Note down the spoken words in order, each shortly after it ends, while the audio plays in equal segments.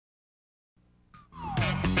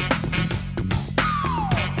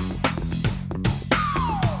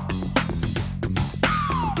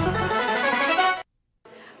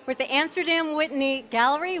We're at the Amsterdam Whitney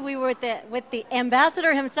Gallery. We were with the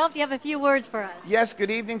ambassador himself. Do you have a few words for us? Yes,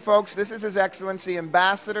 good evening, folks. This is His Excellency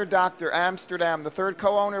Ambassador Dr. Amsterdam, the third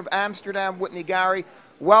co-owner of Amsterdam Whitney Gallery.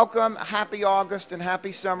 Welcome, happy August and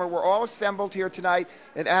happy summer. We're all assembled here tonight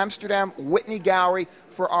at Amsterdam Whitney Gallery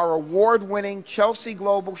for our award-winning Chelsea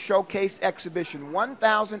Global Showcase exhibition.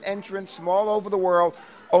 1,000 entrants from all over the world.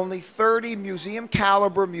 Only 30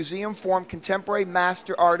 museum-caliber, museum-formed contemporary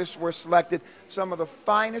master artists were selected. Some of the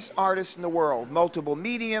finest artists in the world. Multiple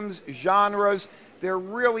mediums, genres. They're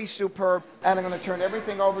really superb. And I'm going to turn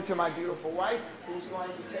everything over to my beautiful wife, who's going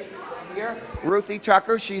to take it from here. Ruthie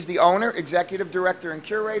Tucker, she's the owner, executive director, and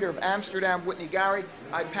curator of Amsterdam Whitney Gallery.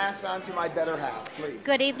 I pass on to my better half, please.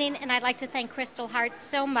 Good evening, and I'd like to thank Kristal Hart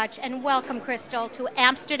so much, and welcome, Kristal, to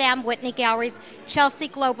Amsterdam Whitney Gallery's Chelsea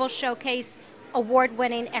Global Showcase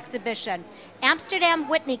award-winning exhibition. Amsterdam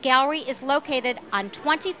Whitney Gallery is located on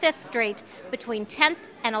 25th Street between 10th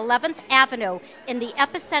and 11th Avenue in the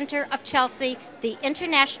epicenter of Chelsea, the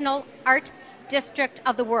international art district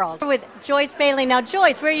of the world. We're with Joyce Bailey. Now,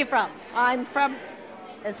 Joyce, where are you from? I'm from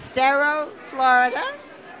Estero, Florida.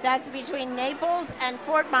 That's between Naples and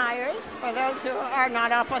Fort Myers, for those who are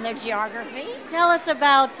not up on their geography. Tell us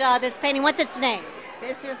about this painting. What's its name?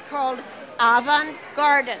 This is called Avant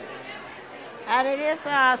Garden, and it is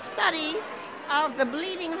a study of the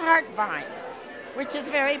bleeding heart vine, which is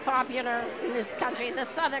very popular in this country, the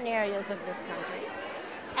southern areas of this country.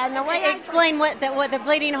 And the way explain what the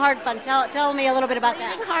bleeding heart vine. Tell me a little bit about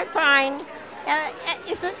that. Bleeding heart vine,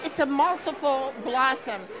 it's a multiple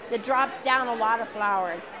blossom that drops down a lot of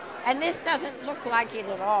flowers, and this doesn't look like it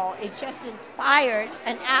at all. It just inspired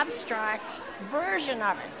an abstract version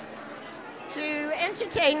of it to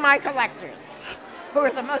entertain my collectors, who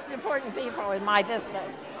are the most important people in my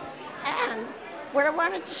business. And what I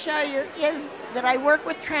wanted to show you is that I work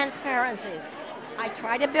with transparency. I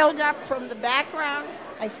try to build up from the background.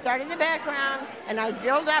 I start in the background, and I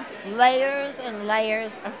build up layers and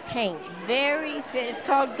layers of paint. Very thin. It's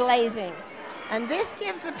called glazing. And this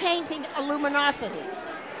gives the painting a luminosity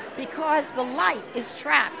because the light is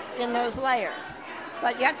trapped in those layers.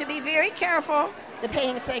 But you have to be very careful. The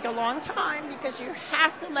paintings take a long time because you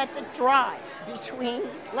have to let it dry between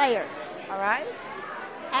layers, all right?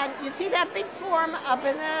 And you see that big form up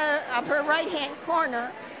in the upper right-hand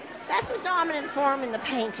corner? That's the dominant form in the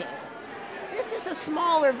painting. This is a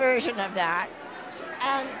smaller version of that.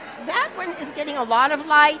 And that one is getting a lot of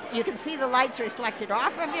light. You can see the light's reflected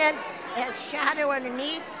off of it. It has shadow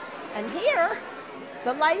underneath. And here,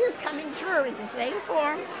 the light is coming through. It's the same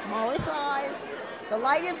form, smaller size. The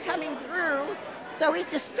light is coming through, so it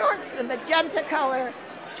distorts the magenta color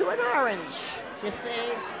to an orange, you see.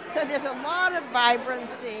 So there's a lot of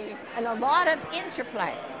vibrancy and a lot of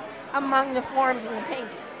interplay among the forms in the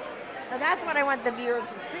painting. So that's what I want the viewers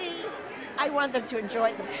to see. I want them to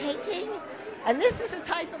enjoy the painting. And this is a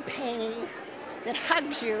type of painting that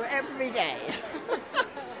hugs you every day.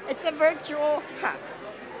 It's a virtual hug.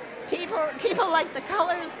 People like the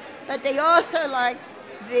colors, but they also like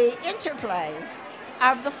the interplay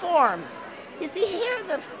of the forms. You see here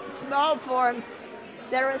the small forms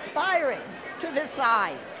that are aspiring to the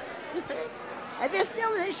size. You see? And they're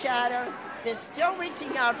still in the shadow, they're still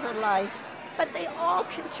reaching out for life, but they all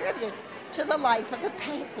contribute to the life of the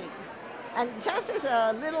painting. And just as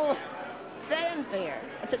a little fanfare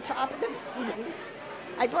at the top of the piece,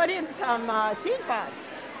 I put in some seed pods.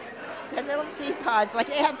 They're little seed pods, like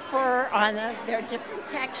they have fur on them, they're different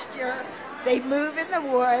texture, they move in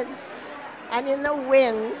the woods and in the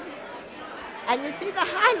wind. And you see the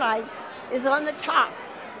highlight is on the top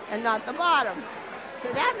and not the bottom.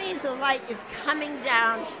 So that means the light is coming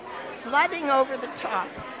down, flooding over the top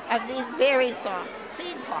of these very soft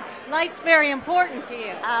seed pods. Light's very important to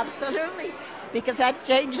you. Absolutely, because that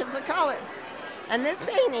changes the color. And this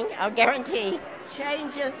painting, I'll guarantee,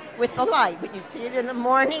 changes with the light. When you see it in the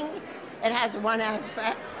morning, it has one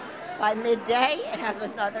aspect. By midday, it has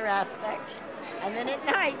another aspect. And then at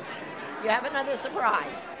night, you have another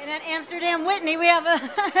surprise. And at Amsterdam Whitney, we have a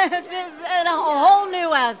whole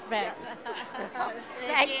new aspect.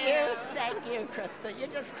 Thank you, Kristal. You're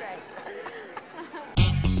just great.